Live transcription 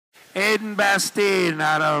Aiden Bastian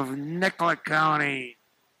out of Nicollet County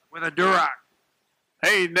with a Duroc.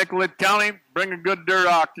 Hey, Nicollet County, bring a good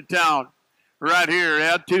Duroc to town. Right here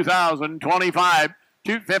at 2025.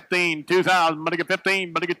 215, 2000, but I get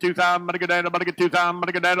 15, but I get 2000, but I get data, but I get 2000, but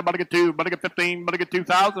I get data, but I get 2, but I get 15, but I get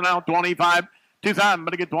 2000, now 25, 2000,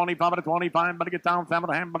 but I get 25, but I get 25, but I get down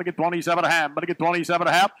 7.5, but I get 27.5, but I get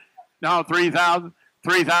 27.5, now 3,000,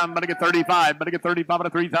 3,000, but I get 35, but I get 35, but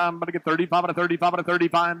I get 3,000, but I get 35, but I get 35, but I get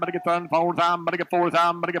 35, but I get 4,000, but I get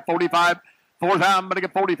 4,000, but I get 45, 4,000, but I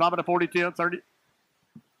get 45, but I get 42, 30,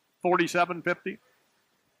 47.50,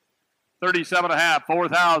 37.5,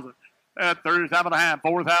 4,000. At 37.5,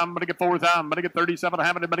 4,000, but I get 4,000, but I get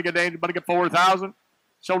 37.5, but I get 8, but I get 4,000.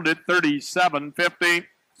 Sold it 37.50.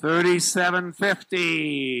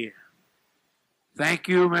 37.50. Thank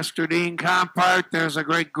you, Mr. Dean Compart. There's a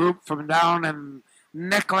great group from down in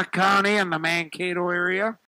Nicollet County in the Mankato area.